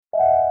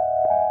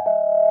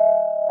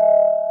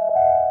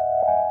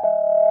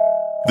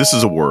This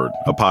is A Word,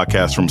 a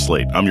podcast from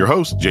Slate. I'm your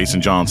host,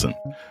 Jason Johnson.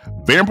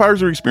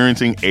 Vampires are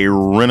experiencing a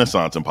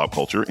renaissance in pop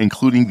culture,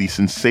 including the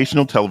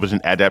sensational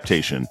television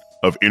adaptation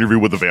of Interview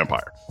with the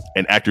Vampire.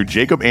 And actor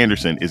Jacob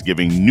Anderson is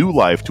giving new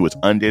life to its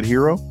undead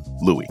hero,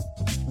 Louis.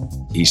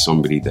 He's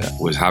somebody that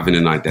was having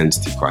an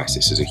identity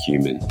crisis as a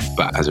human,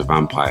 but as a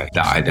vampire,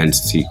 that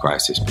identity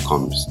crisis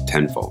becomes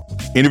tenfold.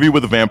 Interview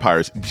with the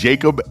Vampire's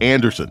Jacob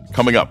Anderson,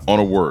 coming up on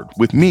A Word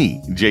with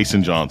me,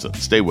 Jason Johnson.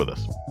 Stay with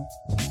us.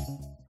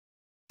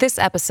 This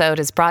episode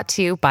is brought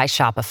to you by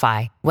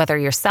Shopify. Whether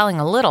you're selling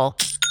a little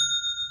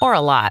or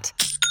a lot,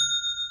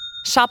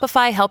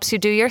 Shopify helps you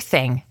do your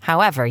thing,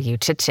 however you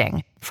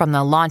cha-ching. From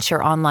the launch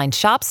your online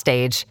shop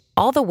stage,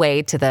 all the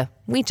way to the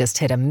we just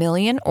hit 1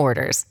 million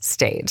orders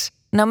stage.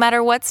 No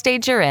matter what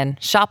stage you're in,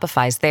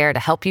 Shopify's there to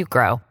help you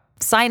grow.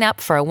 Sign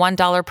up for a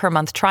 $1 per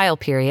month trial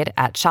period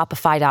at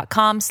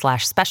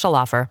shopify.com/special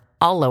offer,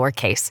 all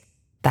lowercase.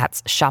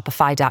 That's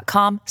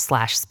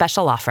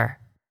shopify.com/special offer.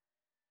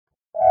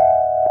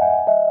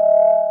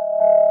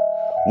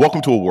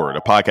 Welcome to A Word, a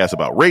podcast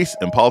about race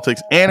and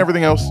politics and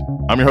everything else.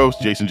 I'm your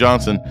host, Jason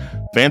Johnson.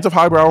 Fans of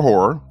highbrow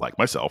horror, like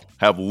myself,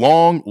 have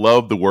long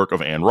loved the work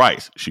of Anne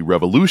Rice. She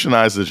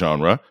revolutionized the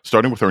genre,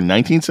 starting with her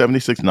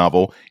 1976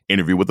 novel,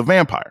 Interview with the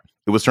Vampire.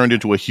 It was turned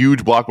into a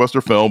huge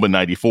blockbuster film in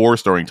 '94,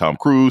 starring Tom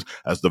Cruise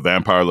as the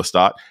vampire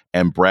Lestat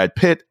and Brad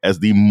Pitt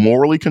as the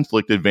morally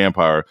conflicted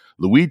vampire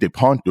Louis de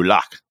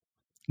Pointe-du-Lac.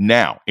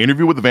 Now,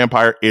 Interview with the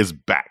Vampire is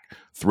back,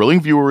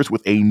 thrilling viewers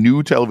with a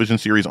new television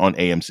series on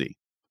AMC.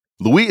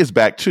 Louis is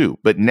back too,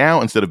 but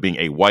now instead of being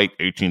a white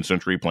 18th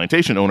century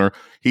plantation owner,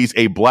 he's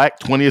a black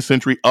 20th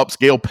century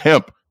upscale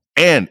pimp,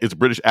 and it's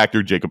British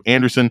actor Jacob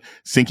Anderson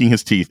sinking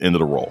his teeth into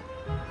the role.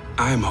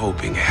 I'm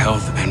hoping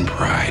health and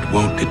pride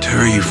won't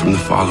deter you from the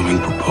following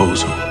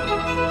proposal.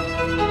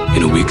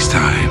 In a week's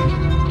time,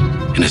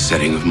 in a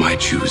setting of my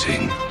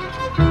choosing,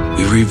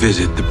 we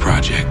revisit the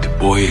project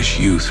boyish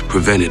youth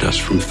prevented us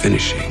from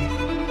finishing.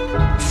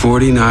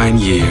 49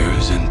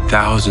 years and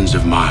thousands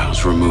of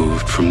miles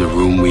removed from the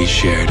room we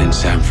shared in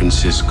San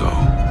Francisco,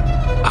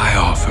 I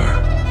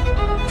offer,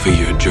 for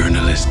your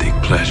journalistic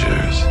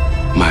pleasures,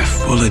 my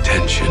full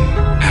attention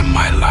and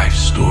my life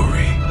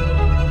story.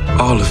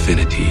 All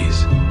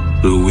affinities,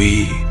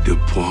 Louis de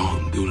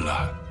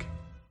Pointe-du-Lac.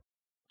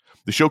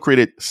 The show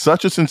created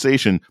such a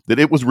sensation that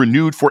it was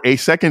renewed for a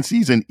second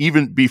season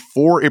even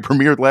before it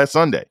premiered last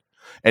Sunday.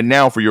 And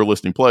now, for your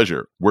listening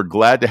pleasure, we're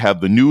glad to have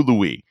the new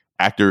Louis,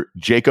 actor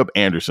Jacob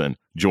Anderson,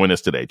 join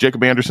us today.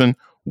 Jacob Anderson,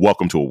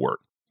 welcome to A Word.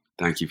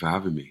 Thank you for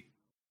having me.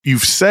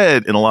 You've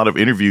said in a lot of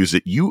interviews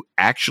that you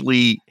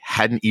actually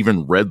hadn't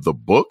even read the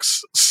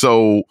books.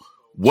 So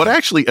what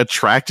actually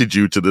attracted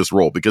you to this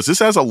role? Because this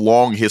has a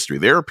long history.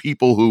 There are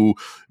people who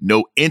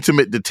know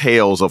intimate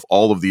details of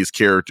all of these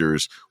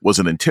characters. Was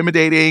it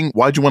intimidating?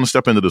 Why'd you want to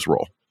step into this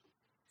role?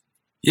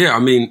 Yeah, I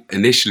mean,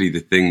 initially the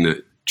thing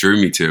that drew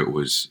me to it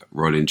was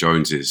Roland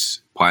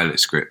Jones's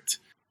pilot script.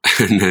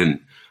 And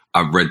then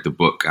I read the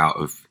book out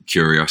of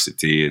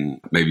curiosity and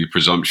maybe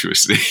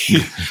presumptuously.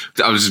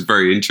 I was just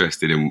very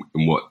interested in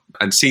what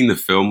I'd seen the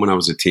film when I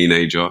was a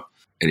teenager,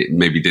 and it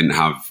maybe didn't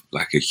have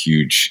like a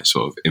huge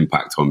sort of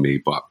impact on me,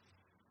 but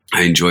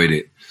I enjoyed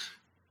it.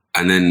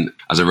 And then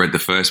as I read the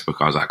first book,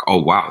 I was like, oh,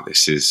 wow,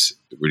 this is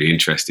really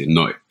interesting.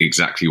 Not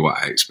exactly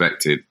what I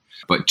expected,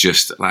 but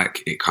just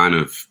like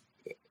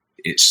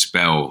its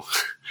spell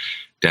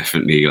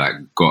definitely like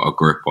got a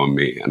grip on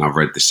me. And I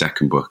read the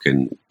second book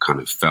and kind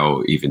of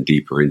fell even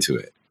deeper into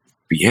it.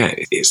 But yeah,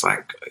 it's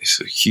a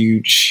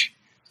huge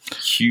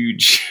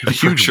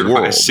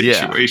world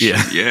situation.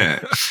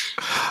 Yeah.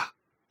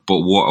 But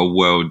what a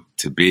world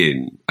to be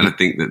in. And I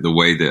think that the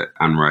way that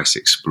Anne Rice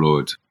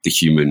explored the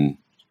human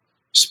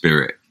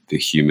spirit, the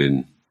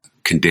human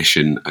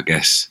condition, I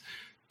guess,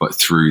 but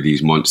through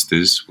these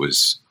monsters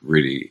was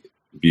really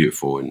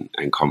beautiful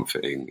and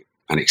comforting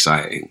and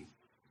exciting.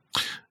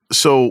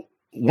 So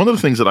one of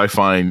the things that I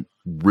find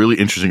really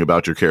interesting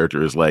about your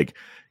character is like,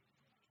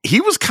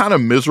 he was kind of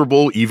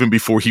miserable even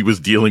before he was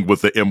dealing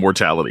with the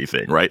immortality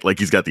thing, right? Like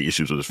he's got the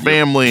issues with his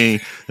family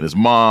and his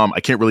mom. I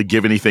can't really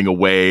give anything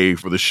away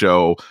for the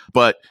show,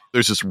 but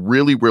there's this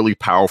really, really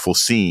powerful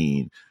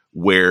scene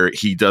where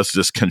he does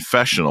this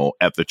confessional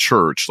at the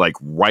church, like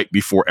right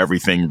before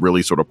everything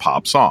really sort of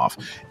pops off.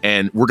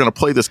 And we're going to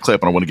play this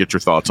clip and I want to get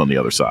your thoughts on the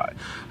other side.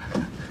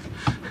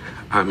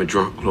 I'm a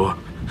drunk, Lord.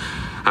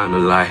 I'm a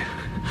liar.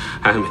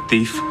 I am a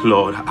thief,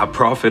 Lord. I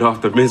profit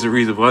off the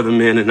miseries of other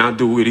men, and I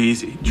do it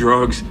easy.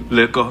 Drugs,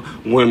 liquor,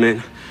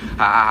 women.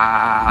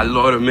 I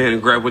lure them in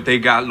and grab what they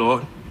got,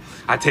 Lord.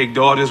 I take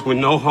daughters with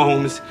no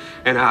homes,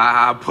 and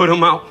I put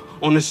them out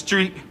on the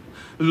street,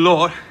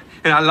 Lord.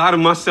 And I lie to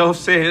myself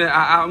saying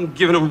I'm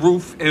giving them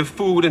roof and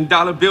food and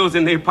dollar bills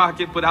in their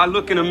pocket, but I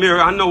look in the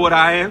mirror, I know what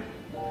I am.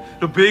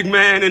 The big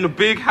man in the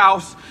big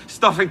house,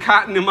 stuffing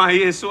cotton in my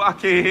ears so I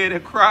can't hear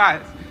their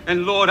cries.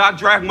 And Lord, I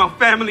drag my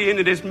family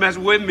into this mess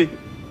with me.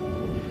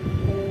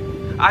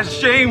 I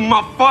shamed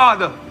my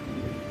father.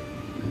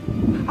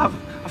 I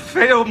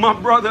failed my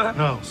brother.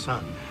 No,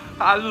 son.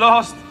 I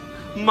lost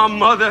my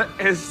mother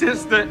and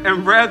sister,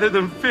 and rather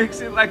than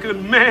fix it like a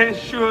man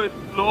should,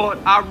 Lord,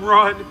 I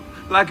run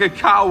like a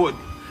coward.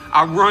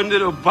 I run to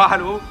the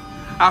bottle.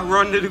 I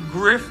run to the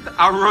grift.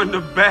 I run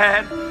to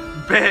bad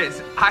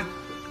beds. I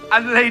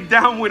lay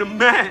down with a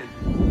man.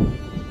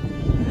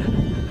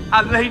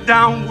 I lay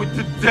down with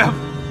the devil.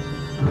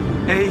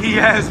 And he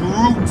has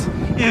roots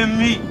in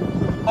me.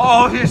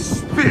 All his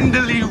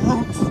spindly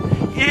roots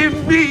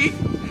in me.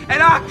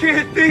 And I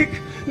can't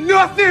think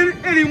nothing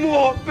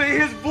anymore but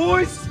his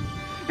voice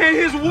and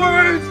his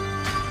words.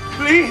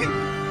 Please,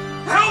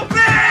 help me!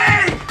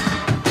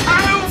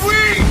 I am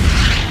weak!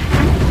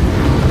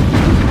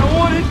 I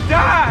want to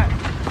die!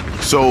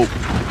 So,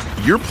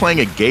 you're playing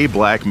a gay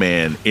black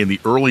man in the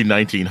early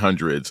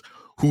 1900s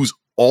who's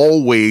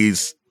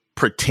always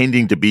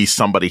pretending to be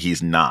somebody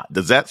he's not.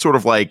 Does that sort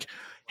of like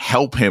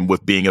help him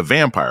with being a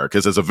vampire?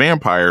 Because as a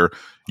vampire,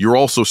 you're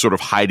also sort of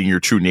hiding your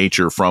true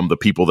nature from the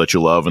people that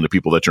you love and the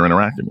people that you're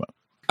interacting with.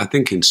 I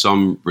think in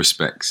some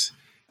respects,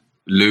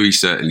 Louis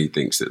certainly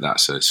thinks that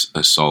that's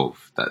a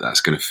solve,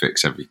 that's going to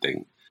fix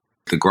everything.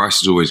 The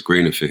grass is always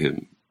greener for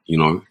him, you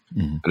know?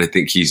 Mm-hmm. And I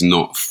think he's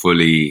not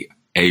fully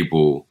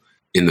able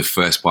in the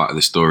first part of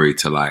the story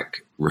to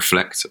like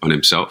reflect on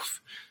himself.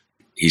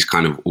 He's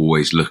kind of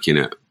always looking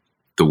at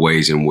the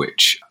ways in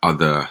which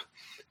other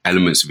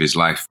elements of his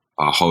life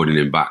are holding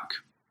him back.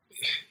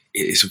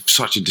 It's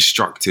such a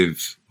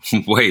destructive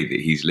way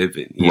that he's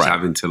living. He's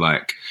having to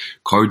like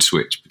code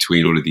switch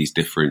between all of these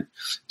different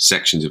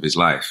sections of his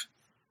life.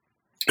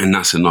 And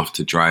that's enough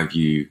to drive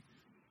you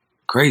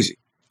crazy.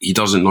 He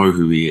doesn't know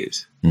who he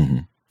is. Mm-hmm.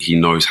 He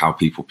knows how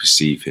people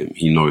perceive him.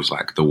 He knows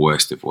like the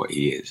worst of what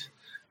he is.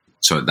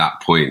 So at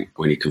that point,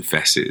 when he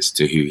confesses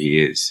to who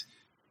he is,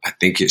 I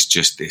think it's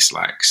just this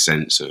like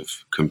sense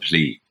of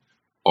complete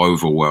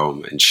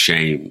overwhelm and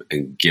shame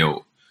and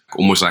guilt,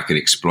 almost like an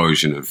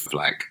explosion of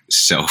like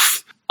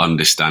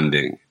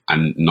self-understanding,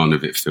 and none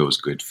of it feels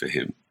good for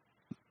him.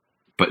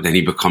 But then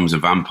he becomes a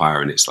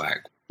vampire and it's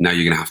like, now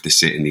you're going to have to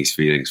sit in these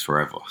feelings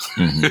forever.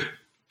 Mm-hmm.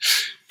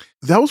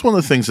 That was one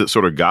of the things that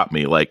sort of got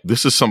me. Like,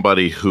 this is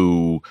somebody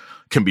who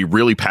can be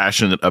really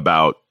passionate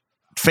about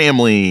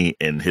family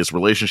and his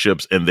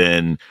relationships, and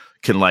then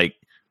can like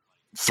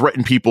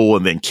threaten people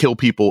and then kill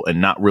people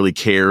and not really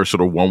care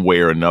sort of one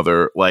way or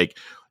another. Like,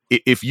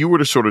 if you were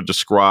to sort of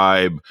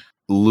describe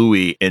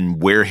Louis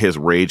and where his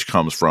rage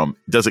comes from,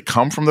 does it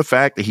come from the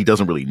fact that he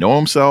doesn't really know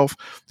himself?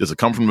 Does it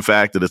come from the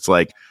fact that it's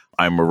like,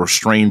 I'm a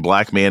restrained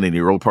black man in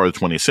the early part of the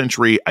 20th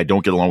century, I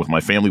don't get along with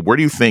my family? Where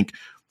do you think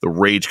the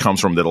rage comes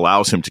from that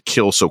allows him to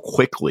kill so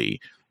quickly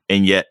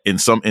and yet in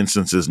some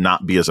instances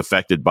not be as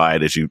affected by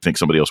it as you think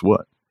somebody else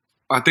would?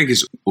 I think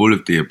it's all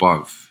of the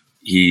above.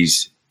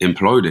 He's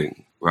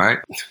imploding, right?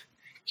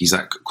 He's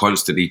like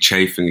constantly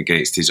chafing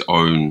against his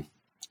own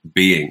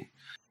being.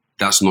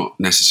 That's not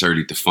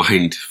necessarily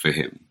defined for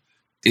him.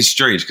 It's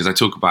strange because I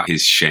talk about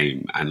his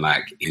shame and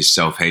like his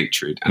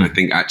self-hatred. And I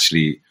think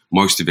actually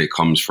most of it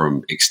comes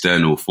from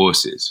external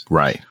forces.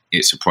 Right.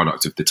 It's a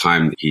product of the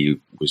time that he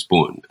was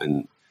born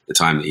and the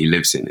time that he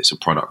lives in. It's a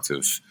product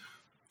of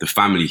the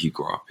family he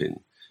grew up in.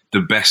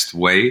 The best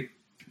way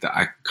that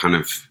I kind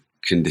of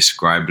can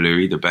describe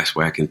Louis, the best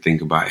way I can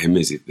think about him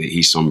is that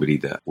he's somebody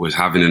that was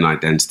having an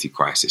identity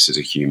crisis as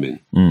a human.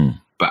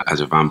 But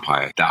as a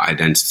vampire, that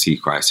identity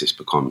crisis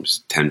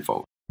becomes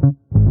tenfold.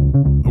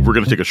 We're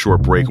going to take a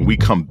short break. When we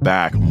come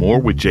back, more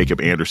with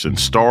Jacob Anderson,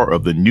 star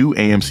of the new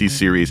AMC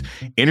series,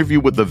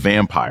 Interview with the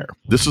Vampire.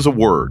 This is A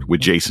Word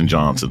with Jason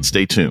Johnson.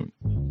 Stay tuned.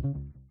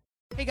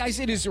 Hey guys,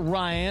 it is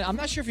Ryan. I'm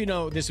not sure if you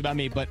know this about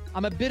me, but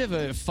I'm a bit of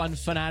a fun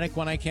fanatic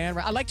when I can.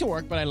 I like to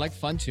work, but I like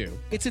fun too.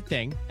 It's a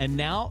thing. And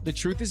now the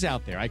truth is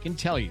out there. I can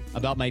tell you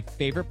about my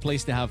favorite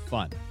place to have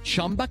fun.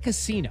 Chumba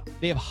Casino.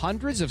 They have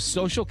hundreds of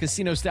social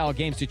casino style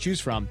games to choose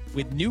from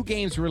with new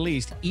games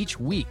released each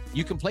week.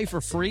 You can play for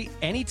free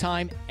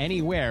anytime,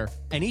 anywhere.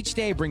 And each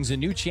day brings a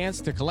new chance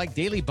to collect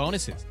daily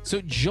bonuses. So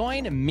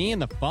join me in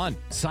the fun.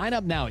 Sign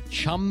up now at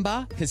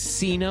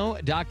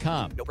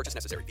ChumbaCasino.com. No purchase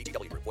necessary.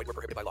 VGW Group. Void where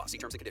prohibited by law. See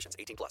terms and conditions.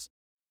 18+.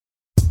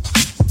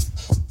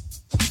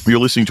 You're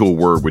listening to A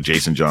Word with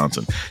Jason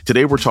Johnson.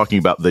 Today we're talking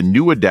about the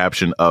new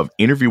adaptation of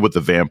Interview with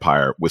the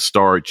Vampire with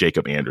star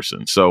Jacob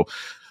Anderson. So,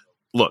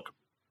 look,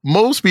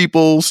 most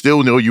people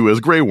still know you as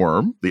Grey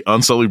Worm, the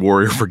unsullied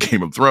warrior for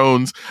Game of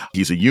Thrones.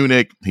 He's a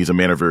eunuch. He's a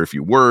man of very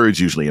few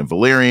words, usually in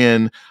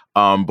Valyrian.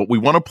 But we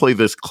want to play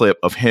this clip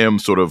of him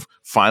sort of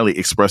finally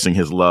expressing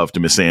his love to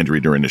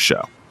Missandei during the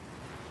show.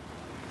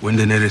 When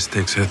Daenerys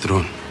takes her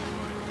throne,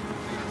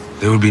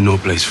 there will be no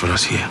place for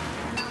us here.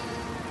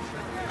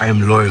 I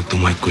am loyal to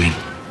my queen.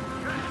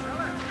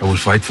 I will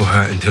fight for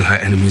her until her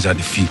enemies are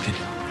defeated.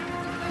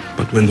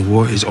 But when the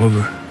war is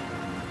over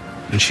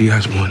and she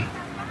has won,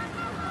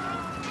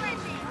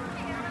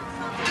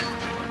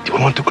 do you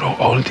want to grow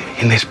old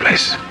in this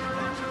place?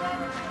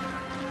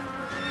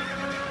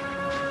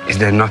 Is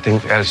there nothing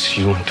else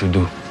you want to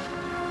do?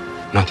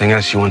 Nothing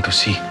else you want to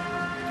see?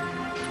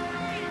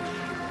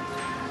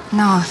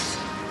 North.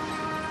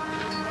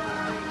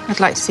 I'd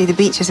like to see the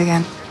beaches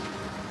again.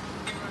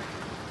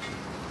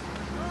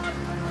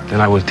 Then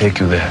I will take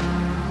you there.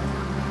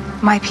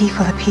 My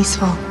people are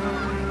peaceful.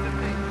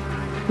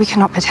 We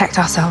cannot protect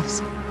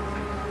ourselves.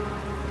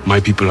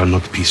 My people are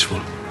not peaceful.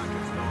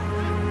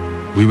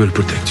 We will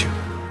protect you.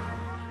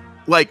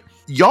 Like,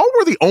 y'all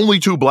were the only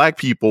two black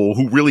people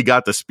who really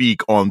got to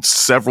speak on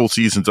several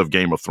seasons of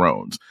Game of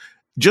Thrones.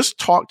 Just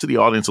talk to the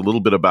audience a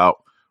little bit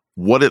about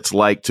what it's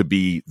like to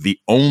be the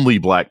only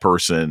black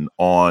person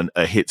on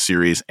a hit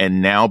series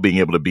and now being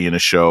able to be in a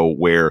show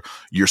where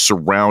you're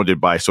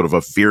surrounded by sort of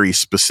a very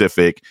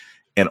specific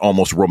and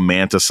almost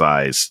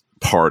romanticized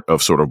part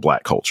of sort of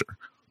black culture.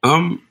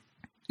 Yeah,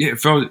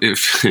 it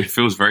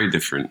feels very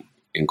different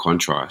in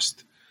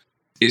contrast.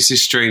 It's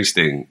this strange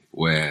thing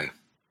where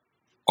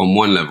on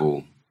one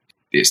level,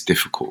 it's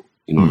difficult.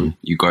 You know,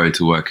 you go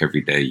into work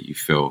every day, you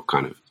feel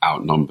kind of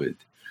outnumbered.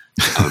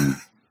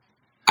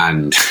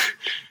 And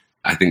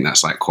I think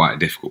that's like quite a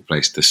difficult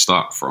place to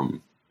start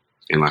from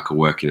in like a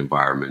working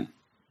environment.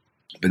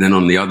 But then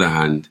on the other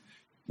hand,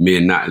 me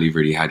and Natalie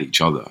really had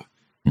each other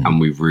and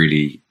we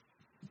really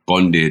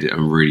bonded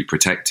and really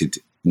protected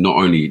not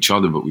only each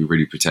other, but we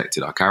really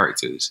protected our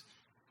characters.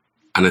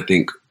 And I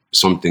think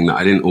something that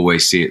I didn't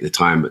always see at the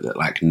time, but that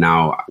like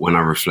now when I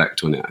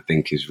reflect on it, I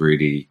think is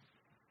really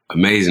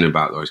amazing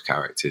about those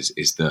characters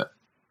is that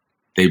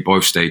they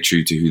both stay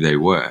true to who they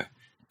were.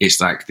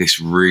 It's like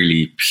this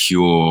really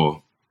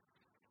pure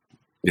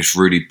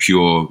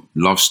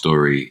love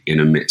story in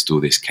amidst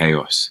all this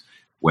chaos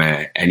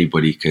where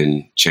anybody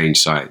can change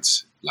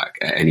sides like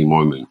at any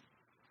moment.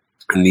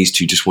 And these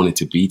two just wanted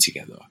to be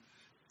together.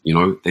 You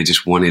know, they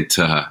just wanted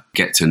to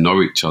get to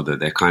know each other.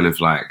 They're kind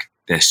of like,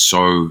 they're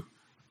so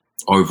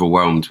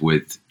overwhelmed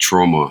with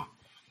trauma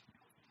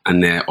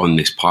and they're on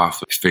this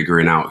path of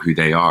figuring out who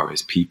they are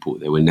as people.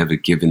 They were never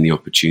given the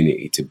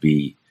opportunity to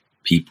be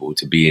people,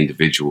 to be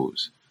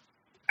individuals.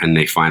 And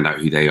they find out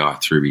who they are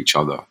through each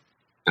other.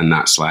 And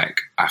that's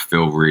like, I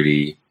feel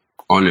really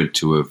honored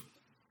to have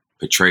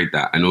portrayed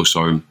that. And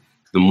also,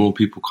 the more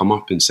people come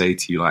up and say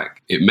to you,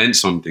 like, it meant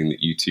something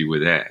that you two were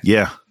there.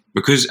 Yeah.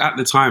 Because at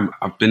the time,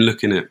 I've been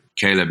looking at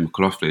Caleb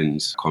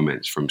McLaughlin's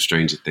comments from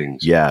Stranger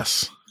Things.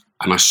 Yes.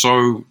 And I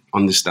so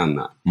understand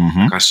that.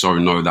 Like, I so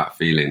know that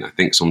feeling. I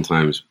think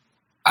sometimes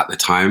at the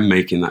time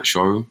making that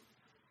show,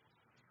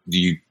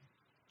 you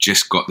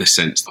just got the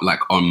sense that,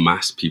 like, en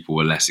masse, people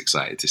were less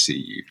excited to see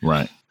you.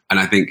 Right. And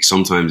I think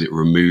sometimes it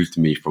removed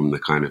me from the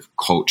kind of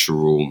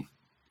cultural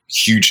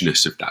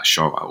hugeness of that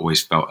show. I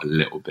always felt a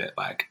little bit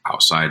like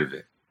outside of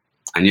it.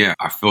 And yeah,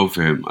 I feel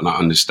for him and I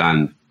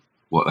understand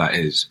what that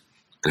is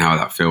and how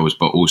that feels.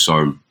 But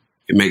also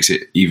it makes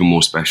it even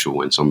more special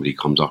when somebody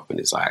comes up and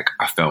is like,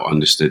 I felt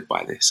understood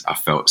by this. I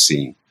felt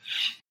seen.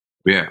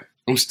 But yeah,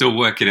 I'm still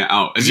working it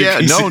out.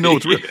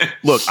 It's real.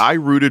 Look, I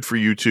rooted for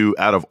you two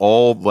out of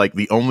all, like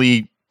the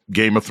only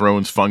Game of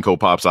Thrones Funko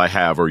Pops I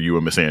have are you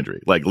and Miss Andre.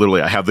 Like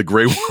literally, I have the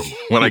gray one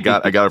when I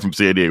got it from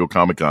San Diego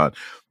Comic-Con.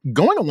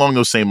 Going along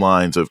those same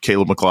lines of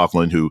Caleb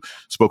McLaughlin, who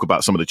spoke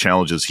about some of the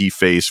challenges he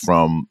faced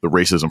from the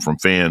racism from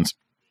fans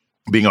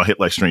being on hit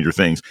like Stranger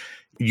Things,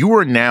 you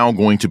are now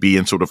going to be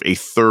in sort of a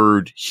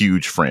third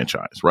huge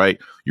franchise, right?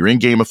 You're in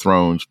Game of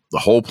Thrones. The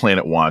whole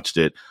planet watched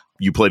it.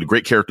 You played a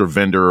great character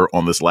Vendor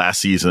on this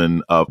last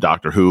season of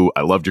Doctor Who.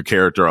 I loved your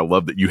character. I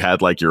love that you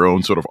had like your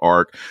own sort of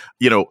arc.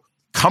 You know,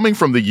 coming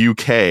from the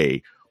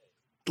UK,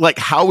 like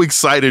how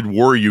excited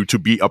were you to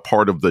be a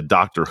part of the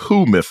Doctor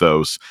Who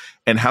mythos?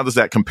 And how does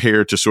that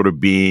compare to sort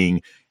of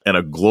being in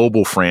a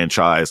global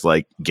franchise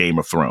like Game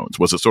of Thrones?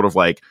 Was it sort of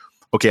like,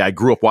 okay, I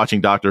grew up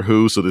watching Doctor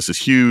Who, so this is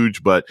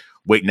huge, but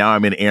wait, now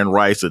I'm in Anne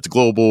Rice, it's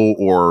global,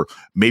 or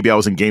maybe I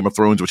was in Game of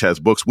Thrones, which has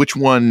books. Which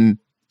one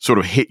sort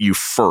of hit you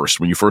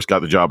first when you first got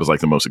the job as like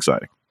the most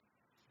exciting?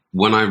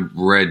 When I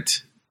read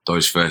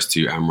those first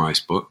two Anne Rice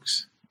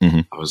books,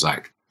 I was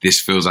like, this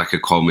feels like a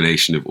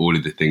culmination of all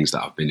of the things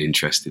that I've been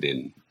interested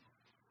in.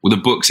 Well, the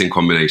books in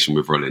combination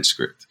with Rollins'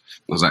 script.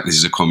 I was like, this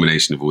is a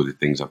combination of all the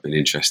things I've been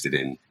interested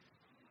in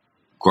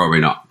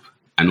growing up.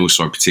 And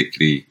also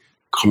particularly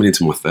coming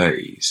into my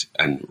 30s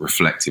and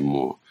reflecting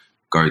more,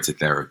 going to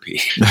therapy,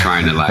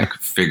 trying to like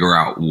figure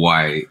out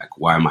why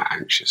am I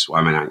anxious? Why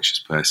am I an anxious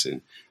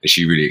person? And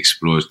she really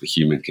explores the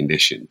human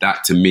condition.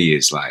 That to me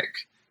is like,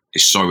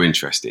 it's so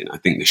interesting. I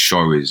think the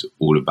show is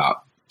all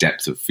about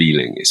depth of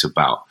feeling. It's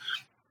about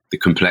the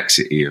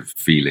complexity of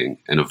feeling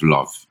and of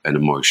love and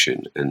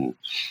emotion and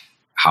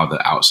how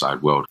the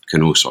outside world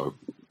can also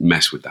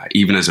mess with that,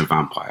 even as a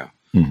vampire.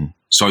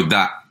 So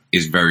that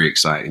is very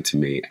exciting to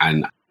me.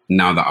 And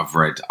now that I've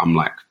read,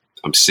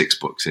 I'm 6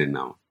 books in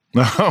now.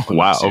 Oh,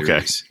 wow.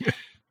 Okay.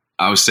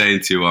 I was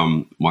saying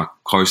to my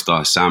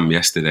co-star Sam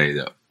yesterday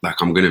that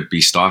like I'm going to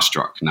be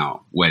starstruck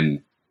now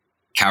when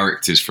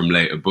characters from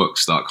later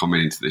books start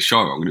coming into the show.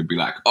 I'm going to be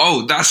like,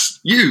 oh, that's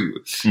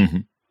you.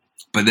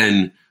 But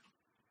then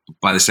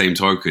by the same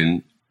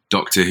token,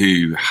 Doctor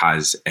Who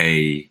has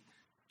a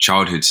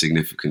childhood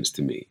significance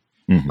to me.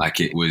 Like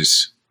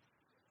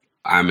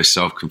I'm a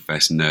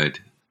self-confessed nerd.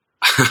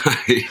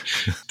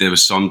 There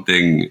was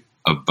something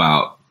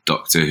about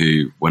Doctor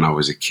Who when I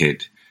was a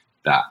kid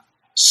that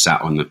sat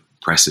on the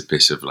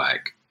precipice of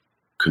like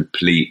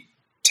complete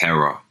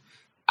terror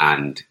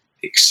and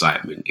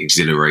excitement,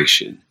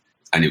 exhilaration.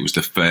 And it was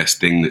the first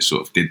thing that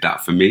sort of did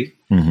that for me,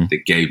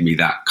 that gave me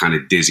that kind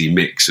of dizzy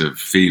mix of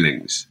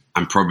feelings.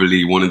 And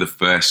probably one of the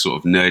first sort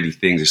of nerdy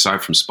things,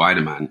 aside from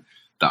Spider-Man,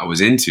 that I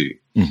was into.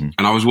 And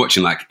I was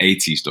watching like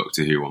 80s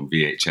Doctor Who on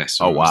VHS.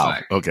 So oh, wow.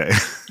 Like, okay.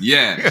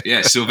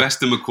 yeah.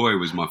 Sylvester McCoy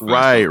was my first.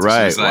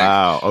 Right. So like,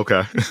 wow.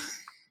 Okay.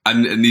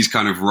 and these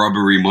kind of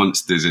rubbery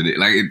monsters in it.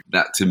 Like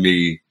that to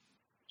me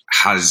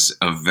has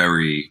a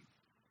very,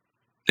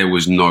 there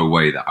was no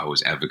way that I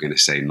was ever going to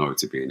say no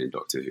to being in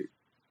Doctor Who.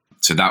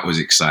 So that was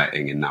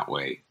exciting in that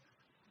way.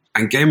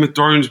 And Game of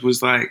Thrones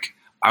was like,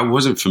 I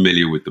wasn't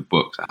familiar with the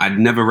books. I'd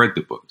never read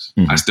the books.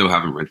 I still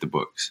haven't read the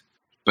books.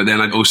 But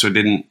then I also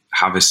didn't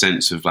have a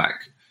sense of like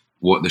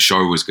what the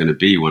show was going to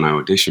be when I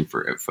auditioned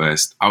for it at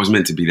first. I was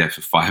meant to be there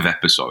for 5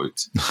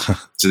 episodes.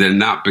 So then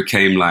that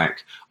became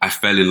like, I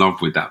fell in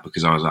love with that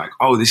because I was like,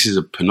 oh, this is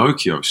a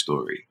Pinocchio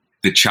story.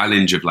 The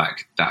challenge of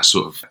like that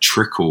sort of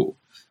trickle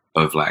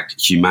of like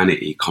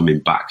humanity coming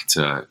back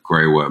to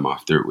Grey Worm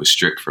after it was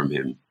stripped from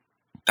him.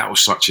 That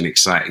was such an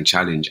exciting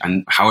challenge.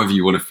 And however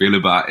you want to feel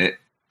about it,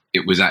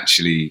 it was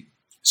actually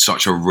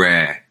such a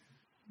rare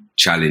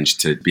challenge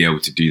to be able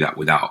to do that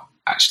without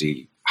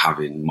actually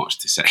having much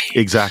to say.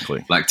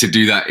 Exactly. Like to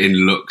do that in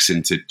looks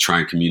and to try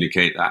and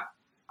communicate that.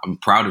 I'm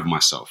proud of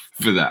myself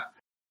for that.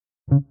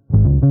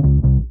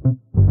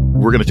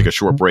 We're going to take a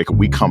short break. When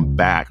we come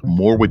back,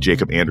 more with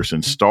Jacob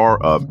Anderson, star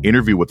of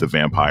Interview with the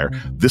Vampire.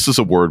 This is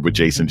A Word with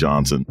Jason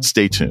Johnson.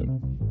 Stay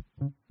tuned.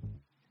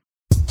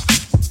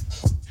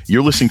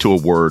 You're listening to A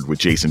Word with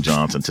Jason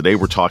Johnson. Today,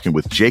 we're talking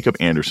with Jacob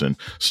Anderson,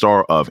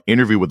 star of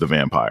Interview with the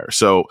Vampire.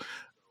 So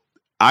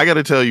I got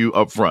to tell you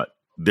up front,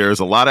 there's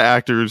a lot of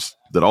actors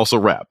that also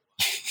rap.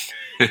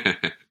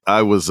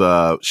 I was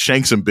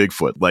Shanks and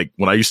Bigfoot, like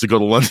when I used to go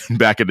to London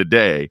back in the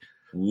day.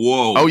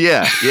 Whoa. Oh,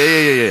 yeah.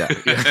 Yeah.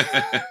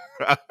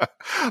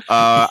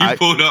 You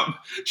pulled up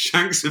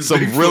Shanks and some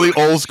Bigfoot. Really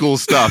old school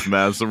stuff,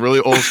 man. Some really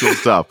old school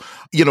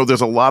stuff. You know,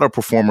 there's a lot of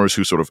performers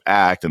who sort of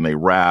act and they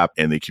rap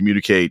and they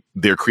communicate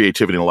their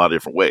creativity in a lot of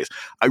different ways.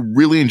 I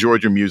really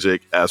enjoyed your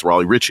music as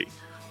Raleigh Ritchie.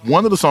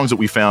 One of the songs that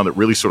we found that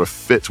really sort of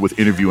fits with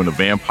Interviewing the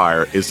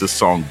Vampire is this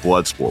song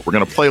Bloodsport. We're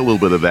going to play a little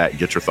bit of that and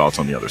get your thoughts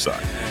on the other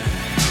side.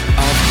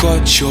 I've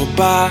got your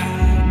back,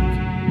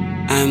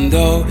 and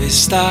though it's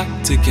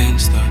stacked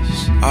against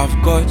us,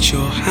 I've got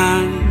your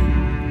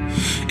hand.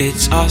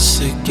 It's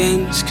us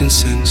against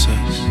consensus,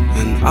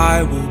 and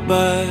I will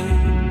burn.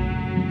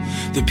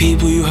 The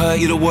people you hurt,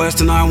 you're the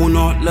worst, and I will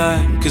not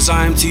learn. Cause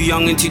I am too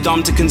young and too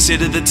dumb to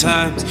consider the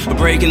terms of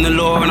breaking the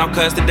law, and I'll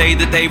curse the day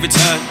that they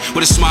return.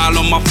 With a smile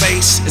on my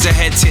face as their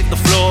heads hit the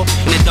floor,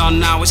 and they're done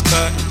now, it's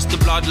curtains. The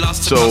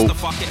bloodlust. So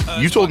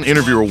you told an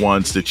interviewer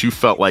once that you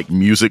felt like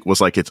music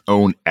was like its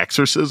own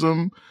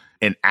exorcism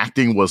and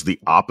acting was the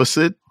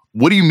opposite.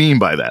 What do you mean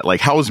by that? Like,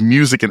 how is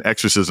music an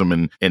exorcism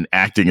and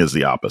acting is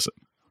the opposite?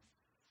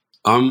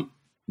 Well,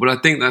 I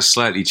think that's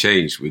slightly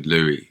changed with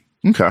Louis.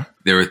 Okay.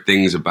 There are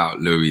things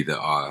about Louis that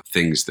are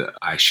things that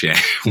I share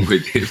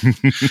with him.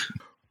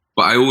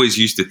 But I always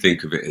used to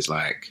think of it as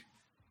like,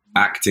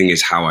 acting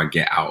is how I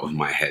get out of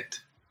my head,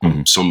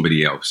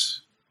 somebody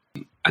else.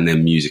 And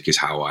then music is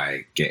how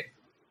I get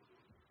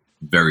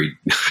very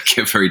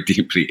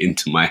deeply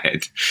into my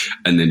head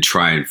and then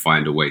try and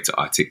find a way to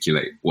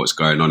articulate what's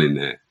going on in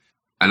there.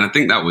 And I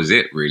think that was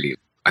it, really.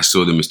 I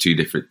saw them as two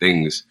different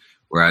things.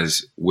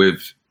 Whereas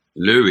with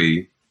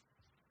Louis,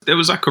 there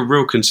was like a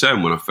real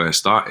concern when I first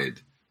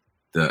started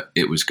that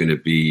it was going to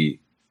be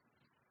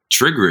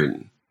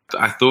triggering.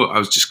 I thought I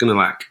was just going to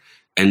like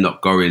end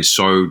up going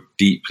so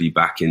deeply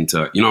back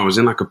into, you know, I was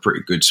in like a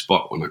pretty good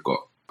spot when I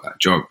got that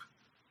job.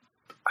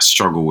 I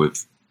struggle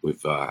with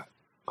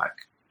like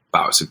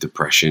bouts of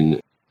depression.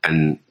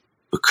 And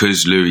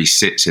because Louis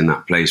sits in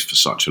that place for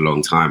such a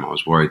long time, I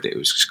was worried that it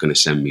was just going to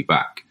send me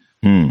back.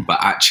 But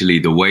actually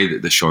the way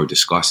that the show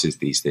discusses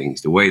these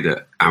things, the way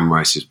that Anne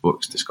Rice's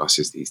books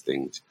discusses these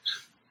things,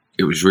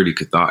 it was really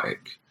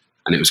cathartic.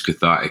 And it was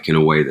cathartic in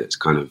a way that's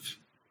kind of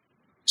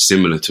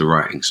similar to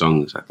writing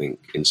songs, I think,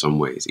 in some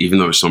ways, even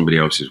though it's somebody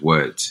else's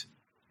words.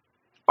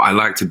 But I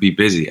like to be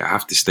busy. I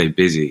have to stay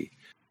busy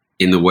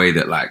in the way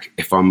that, like,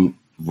 if I'm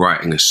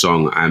writing a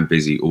song, I'm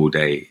busy all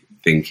day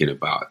thinking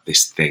about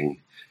this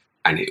thing.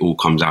 And it all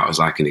comes out as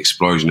like an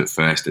explosion at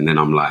first. And then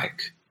I'm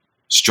like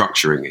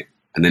structuring it.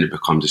 And then it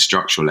becomes a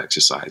structural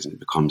exercise and it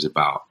becomes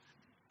about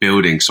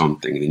building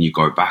something. And then you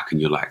go back and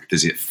you're like,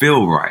 does it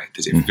feel right?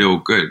 Does it feel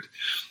good?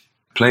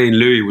 Playing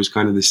Louis was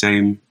kind of the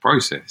same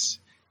process.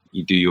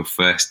 You do your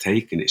first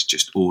take and it's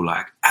just all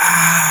like,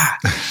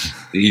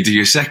 Then you do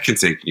your second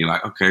take and you're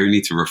like, okay, we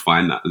need to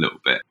refine that a little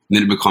bit. And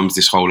then it becomes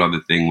this whole other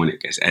thing when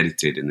it gets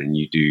edited. And then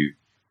you do,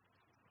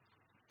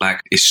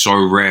 like, it's so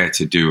rare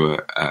to do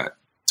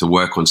to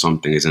work on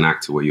something as an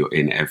actor where you're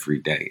in every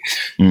day.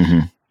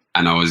 And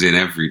I was in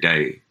every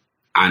day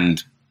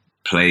and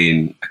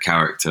playing a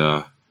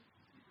character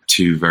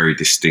two very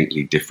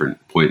distinctly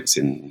different points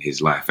in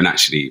his life, and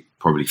actually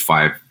probably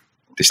 5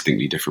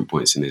 distinctly different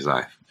points in his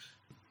life.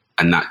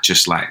 And that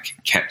just like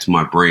kept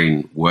my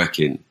brain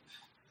working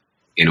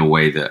in a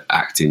way that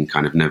acting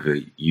kind of never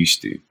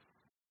used to.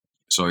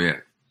 So, yeah.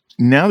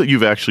 Now that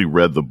you've actually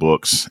read the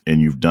books and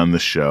you've done the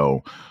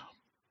show,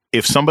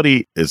 if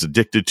somebody is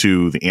addicted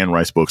to the Anne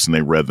Rice books and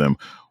they read them,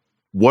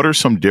 what are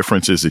some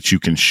differences that you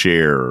can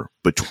share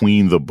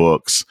between the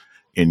books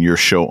and your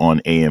show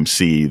on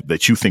AMC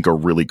that you think are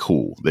really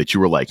cool? That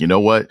you were like, you know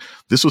what?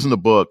 This was in the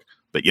book,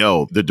 but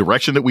the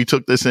direction that we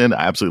took this in,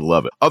 I absolutely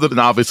love it. Other than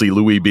obviously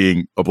Louis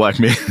being a black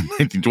man in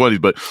the 1920s,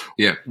 but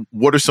yeah,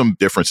 what are some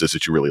differences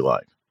that you really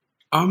like?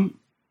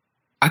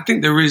 I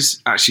think there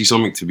is actually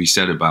something to be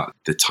said about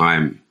the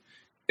time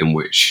in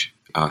which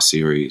our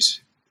series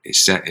is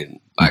set in.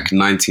 Like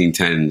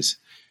 1910s,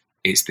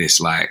 it's this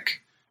like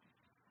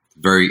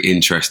very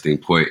interesting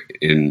point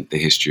in the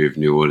history of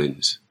New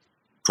Orleans.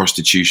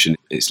 Prostitution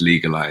is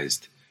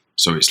legalized.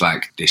 So it's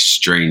like this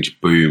strange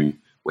boom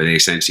where they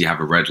essentially have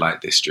a red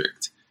light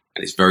district,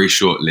 and it's very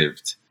short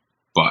lived,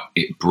 but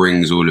it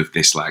brings all of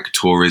this like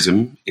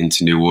tourism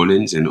into New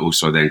Orleans and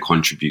also then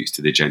contributes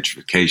to the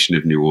gentrification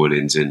of New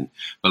Orleans.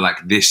 But like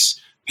this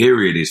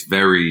period is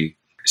very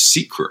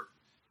secret.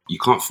 You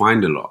can't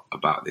find a lot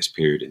about this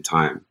period in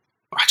time.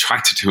 I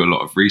tried to do a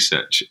lot of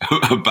research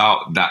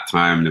about that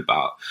time and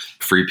about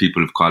free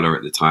people of color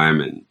at the time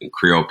and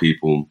Creole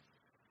people.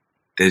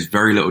 There's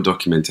very little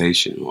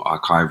documentation or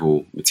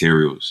archival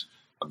materials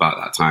about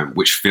that time,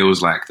 which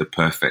feels like the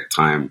perfect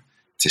time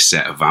to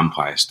set a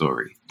vampire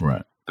story.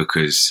 Right.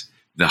 Because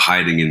the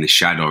hiding in the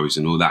shadows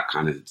and all that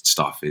kind of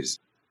stuff is,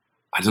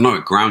 I don't know,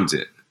 it grounds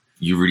it.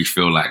 You really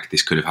feel like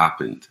this could have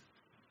happened,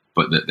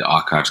 but that the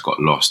archives got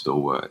lost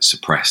or were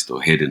suppressed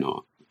or hidden.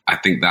 Or I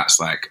think that's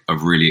like a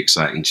really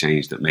exciting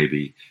change that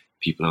maybe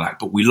people are like,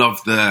 but we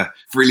love the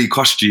frilly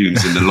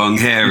costumes and the long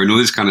hair and all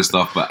this kind of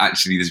stuff. But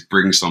actually this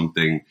brings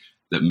something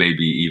that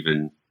maybe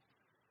even,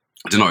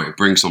 I don't know, it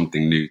brings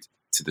something new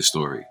to the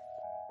story.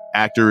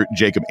 Actor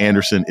Jacob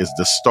Anderson is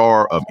the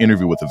star of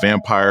Interview with the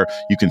Vampire.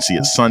 You can see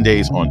it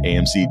Sundays on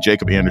AMC.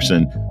 Jacob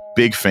Anderson,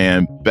 big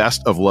fan.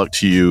 Best of luck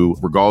to you,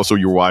 regardless of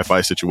your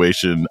Wi-Fi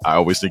situation. I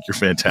always think you're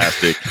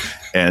fantastic.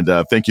 And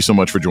thank you so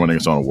much for joining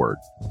us on A Word.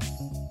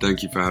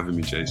 Thank you for having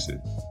me,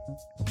 Jason.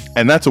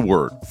 And that's A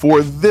Word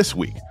for this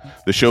week.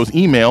 The show's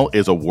email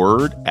is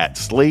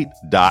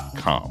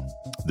aword@slate.com.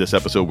 This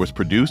episode was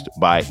produced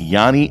by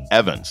Yanni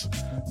Evans.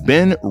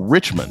 Ben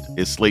Richmond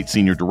is Slate's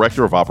Senior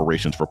Director of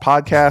Operations for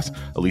Podcasts.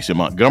 Alicia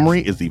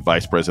Montgomery is the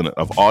Vice President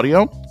of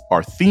Audio.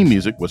 Our theme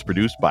music was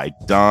produced by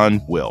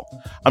Don Will.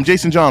 I'm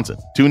Jason Johnson.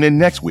 Tune in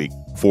next week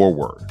for A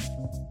Word.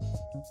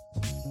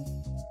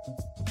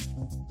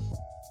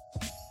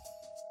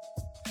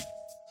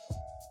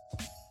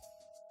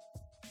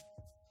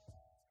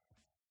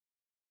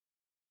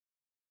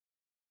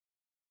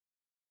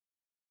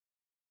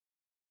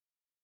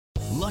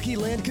 Lucky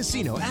Land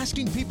Casino,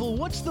 asking people,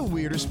 what's the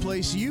weirdest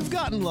place you've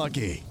gotten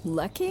lucky?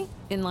 Lucky?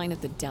 In line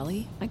at the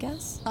deli, I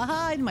guess?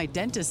 Aha, in my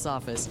dentist's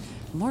office.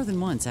 More than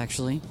once,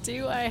 actually.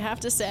 Do I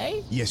have to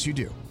say? Yes, you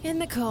do. In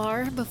the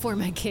car before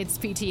my kids'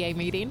 PTA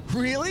meeting.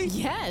 Really?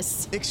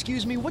 Yes.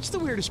 Excuse me, what's the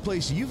weirdest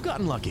place you've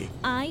gotten lucky?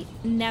 I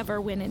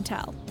never win and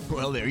tell.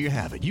 Well, there you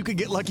have it. You can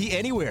get lucky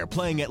anywhere,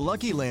 playing at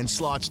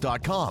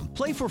LuckyLandSlots.com.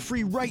 Play for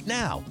free right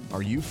now.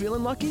 Are you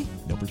feeling lucky?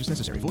 No purchase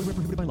necessary. Void where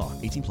prohibited by law.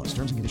 18+.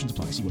 Terms and conditions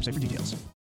apply. See website for details.